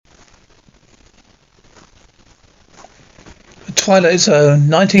Twilight Zone,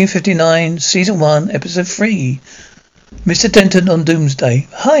 1959, Season 1, Episode 3. Mr. Denton on Doomsday.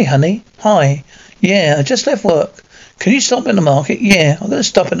 Hi, honey. Hi. Yeah, I just left work. Can you stop at the market? Yeah, I'm going to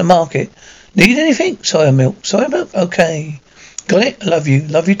stop at the market. Need anything? Soya milk. Soya milk? Okay. Got it? I love you.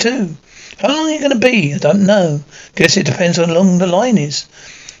 Love you too. How long are you going to be? I don't know. Guess it depends on how long the line is.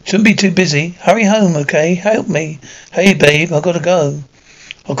 Shouldn't be too busy. Hurry home, okay? Help me. Hey, babe, I gotta go.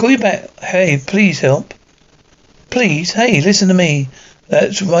 I'll call you back. Hey, please help. Please, hey, listen to me.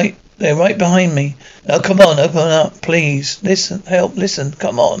 That's right. They're right behind me. Now come on, open up, please. Listen, help, listen.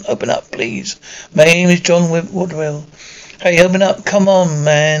 Come on, open up, please. My name is John Woodwell. Hey, open up. Come on,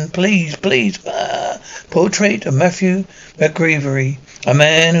 man. Please, please. Portrait of Matthew McGrevery. A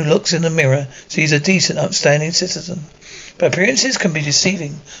man who looks in the mirror, sees a decent, upstanding citizen. But appearances can be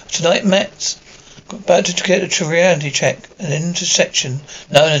deceiving. Tonight, Matt's about to get a reality check, an intersection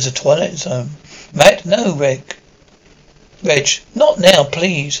known as the Twilight Zone. Matt, no, Reg, not now,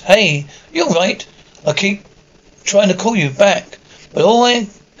 please. Hey, you're right. I keep trying to call you back, but all I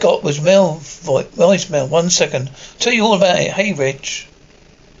got was voicemail. 1 second. Tell you all about it. Hey, Reg.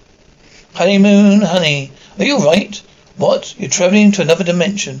 Honeymoon, honey. Are you right? What? You're travelling to another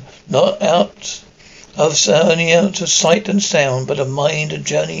dimension. Not out of only out of sight and sound, but of mind and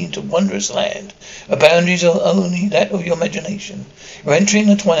journey into wondrous land. The boundaries are only that of your imagination. You're entering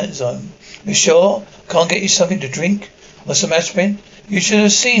the Twilight Zone. You sure? Can't get you something to drink? Or some aspirin? You should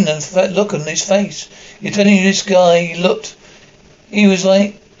have seen that look on his face. You're telling me this guy he was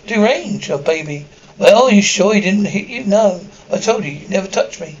like deranged, oh baby. Well, are you sure he didn't hit you? No. I told you, never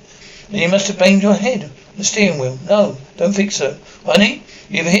touched me. Then you must have banged your head on the steering wheel. No, don't think so. Honey,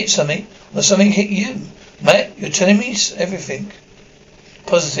 you ever hit something? Or something hit you? Matt, you're telling me everything.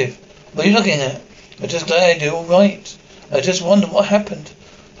 Positive. What are you looking at? I'm just glad you're all right. I just wonder what happened.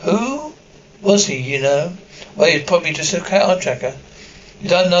 Who was he, you know? Well, he's probably just a car tracker. You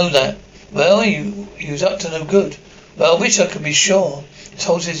don't know that. Well, he was up to no good. Well, I wish I could be sure. His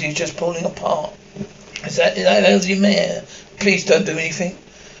whole says he's just falling apart. Is that lousy mare? Please don't do anything.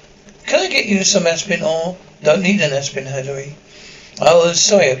 Can I get you some aspirin or? Don't need an aspirin, Hilary. Oh,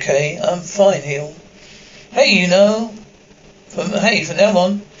 sorry, okay. I'm fine, Hill. Hey, you know. From now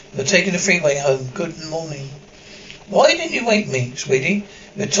on, you're taking the freeway home. Good morning. Why didn't you wake me, sweetie?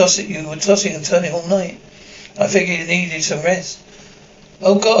 You were tossing and turning all night. I figured you needed some rest.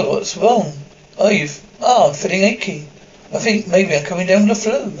 Oh God, what's wrong? I'm feeling achy. I think maybe I'm coming down with the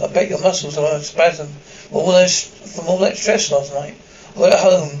flu. I bet your muscles are on a spasm from all that stress last night. We're at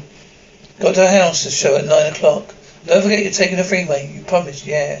home. Got to the house to show at 9 o'clock. Don't forget you're taking the freeway. You promised,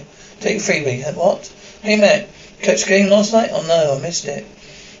 yeah. Take the freeway. And what? Hey Matt, catch the game last night? Oh no, I missed it.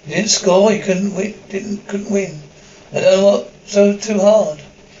 You didn't score. You couldn't win. I don't know what. Too hard.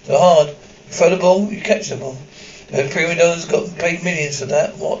 You throw the ball, you catch the ball. The Primodo's got paid millions for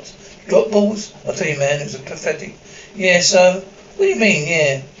that. What? Drop balls? I'll tell you, man, it was pathetic. Yeah, so what do you mean?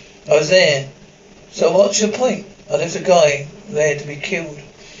 Yeah, I was there. So what's your point? I left a guy there to be killed.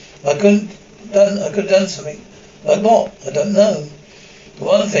 I could have done something. Like what? I don't know. For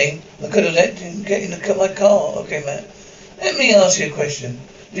one thing, I could have let him get in my car. Okay, Matt. Let me ask you a question.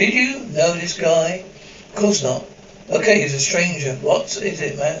 Did you know this guy? Of course not. Okay, he's a stranger. What is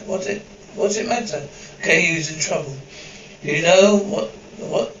it, Matt? What's it matter? Okay, he was in trouble. Do you know what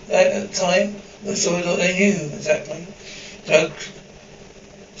at the time? That's all that they knew exactly.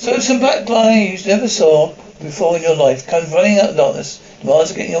 So some black guy you never saw before in your life comes running out of darkness, demands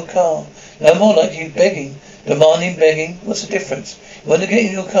to get in your car. No more like you begging. What's the difference? You want to get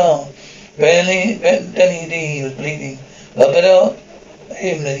in your car. Danny D was bleeding. But better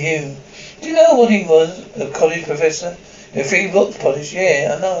him than you. Do you know what he was? A college professor? With 3 books polished?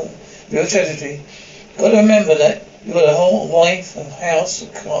 Yeah, I know. Real tragedy. Got to remember that. You got a whole wife, a house, a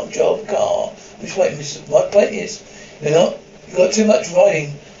car. Which way, Mr. My point is, you got too much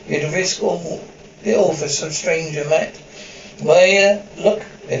riding. You had to risk it all for some stranger, Matt. Well, yeah, look,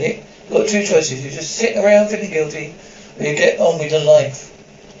 Elliot. You got 2 choices. You just sit around feeling guilty, or you get on with your life.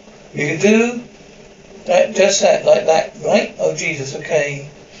 You can do that, just that, like that, right? Oh, Jesus, okay.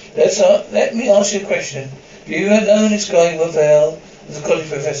 Let me ask you a question. If you had known this guy Ravel as a college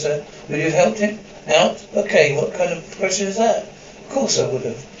professor, would you have helped him out? Okay, what kind of question is that? Of course I would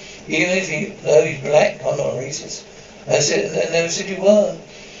have. Even if he's black, I'm not a racist. I never said you were.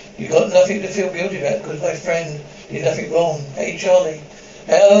 You got nothing to feel guilty about because my friend did nothing wrong. Hey Charlie,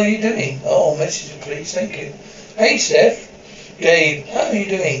 how are you doing? Oh, message please, thank you. Hey Steph, Gabe, how are you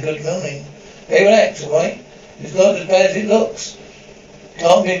doing? Good morning. Hey, relax, alright? It's not as bad as it looks.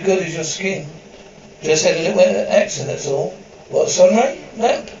 Can't be as good as your skin. Just had a little accident, that's all. What, sunlight?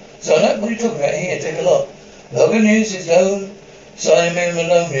 Lamp? Sunlight? What are you talking about? Here, take a look. The good news is sign of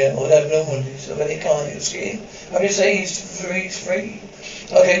pneumonia or abnormalities of any kind in your skin. I'm just saying he's free.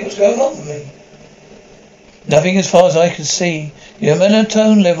 Okay, what's going on with me? Nothing as far as I can see. Your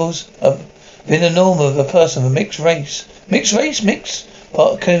melatonin levels are within the norm of a person of a mixed race. Mixed race? Mixed?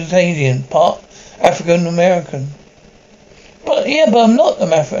 Part Canadian, part African American. But I'm not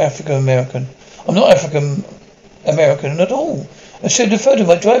African American. I'm not African American at all. I should have photo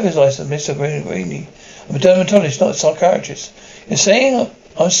my driver's license, Mr. Greeny. I'm a dermatologist, not a psychiatrist. I'm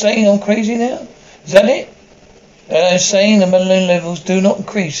saying I'm crazy now? Is that it? I'm saying the melatonin levels do not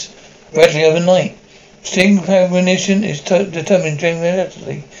increase gradually overnight. Sting premonition is determined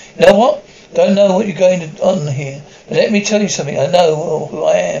genetically. You know what? Don't know what you're going on here. But let me tell you something. I know who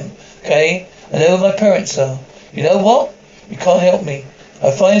I am. Okay? I know who my parents are. You know what? You can't help me.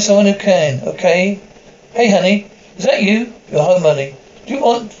 I'll find someone who can. Okay? Hey, honey. Is that you? You're home, honey.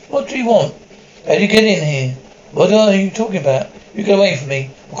 What do you want? How did you get in here? What are you talking about? You get away from me.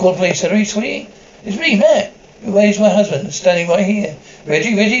 I'll call the police. Hurry, sweetie. It's me, Matt. Where's my husband? Standing right here.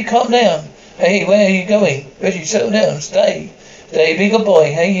 Reggie, calm down. Hey, where are you going? Reggie, settle down. Stay, bigger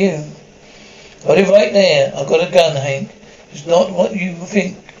boy. Hey, you. Got it right there. I've got a gun, Hank. It's not what you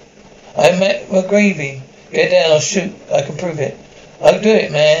think. I'm Matt McGravy. Get down, I'll shoot. I can prove it. I'll do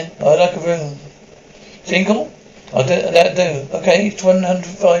it, man. I'd like a room. Single? I'll do that. Okay, it's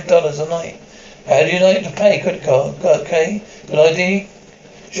 $105 a night. How do you like to pay? Credit card. Okay. Good ID?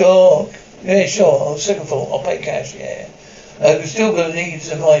 Sure. Yeah, sure. I'll second for. I'll pay cash, yeah. I'm still gonna need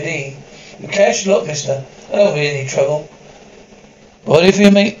some ID. The cash, look, mister. I don't be any trouble. But if we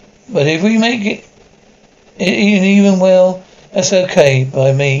make it even well, that's okay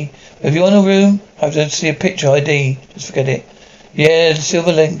by me. If you want a room, I have to see a picture ID. Just forget it. Yeah, the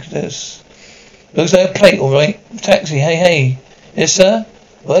silver link. Looks like a plate, all right. Taxi. Hey. Yes, sir.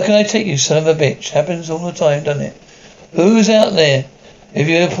 Where can I take you, son of a bitch? Happens all the time, doesn't it? Who's out there? If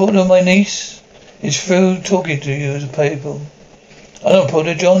you're reporting on my niece, it's through talking to you as a people. I don't report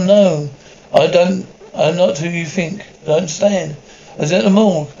to John, no. I'm not who you think. I don't understand. I was at the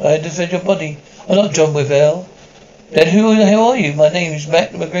mall. I had to defend your body. I'm not John Withell. Then who the hell are you? My name is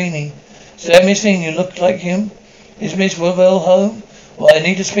Matt McGreeny. Is that Miss Thing? You look like him? Is Miss Withell home? Well, I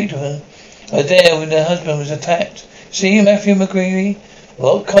need to speak to her. I was there when her husband was attacked. See, Matthew McGreeny?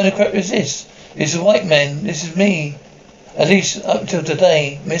 What kind of crap is this? This is a white man. This is me. At least up till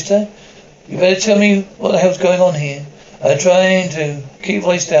today. Mister, you better tell me what the hell's going on here. I'm trying to keep your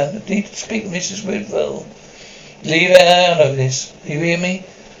voice down. I need to speak to Mrs. Whitwell. Leave out of this. You hear me?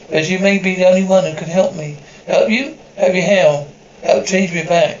 As you may be the only one who can help me. Help you? Help you how? Help change me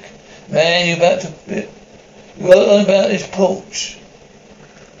back. Man, you got on about this porch.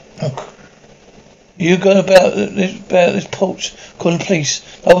 You got about this porch. Call the police.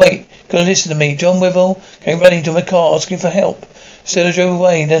 Oh wait, gotta listen to me. John Withell came running to my car asking for help. Instead I drove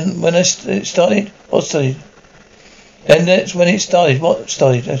away. Then when it started? What started? Then that's when it started. What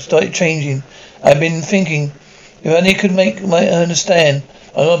started? I started changing. I've been thinking, if only could make my understand.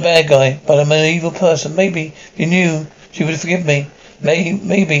 I'm not a bad guy, but I'm an evil person. Maybe if you knew, she would forgive me.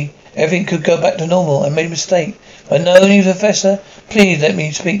 Maybe everything could go back to normal. I made a mistake. I know only the professor. Please let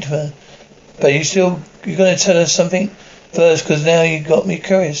me speak to her. But you're going to tell us something first, because now you got me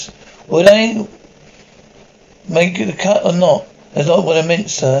curious. Would I make the cut or not? That's not what I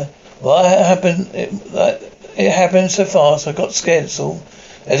meant, sir. What happened? It happened so fast. I got scared. That's all.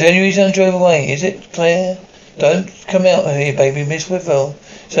 That's the only reason I drove away. Is it clear? Don't come out of here, baby, Miss Withell.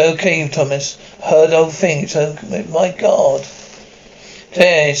 It's okay, Thomas. Heard the whole thing. It's okay. My God.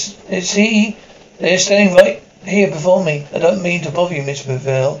 Is he? They're standing right here before me. I don't mean to bother you, Miss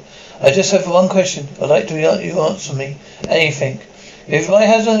Withell. I just have one question. I'd like to you answer me. Anything. If my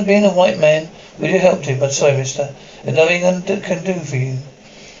husband had been a white man, would you help him? I'm sorry, mister. There's nothing I can do for you.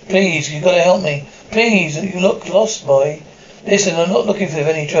 Please, you gotta help me. Please, you look lost, boy. Listen, I'm not looking for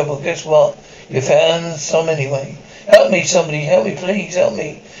any trouble. Guess what? You found some anyway. Help me, somebody. Help me, please. Help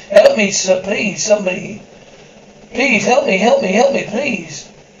me. Help me, please, somebody. Please, help me, please.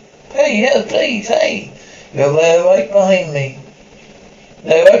 Hey, help, please, hey. You're right behind me.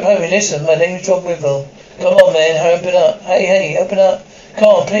 No, right behind me. Listen, my name's John Withell. Come on, man, open up. Hey, open up. Come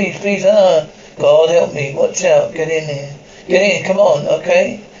on, please. God help me. Watch out. Get in here. Get in. Come on,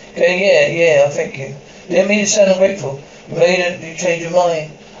 okay? Okay, yeah, thank you. Didn't mean to sound ungrateful. You changed your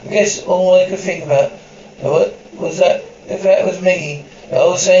mind. I guess all I could think about was that if that was me, the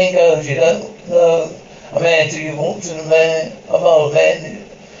old saying goes, you don't know a man till you walk to a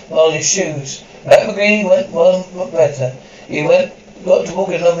mile in his shoes. Matt McGreeny went one better. He got to walk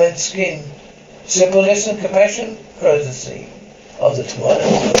in a man's skin. Simple lesson, compassion, courtesy of the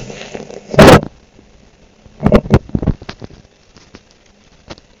twilight.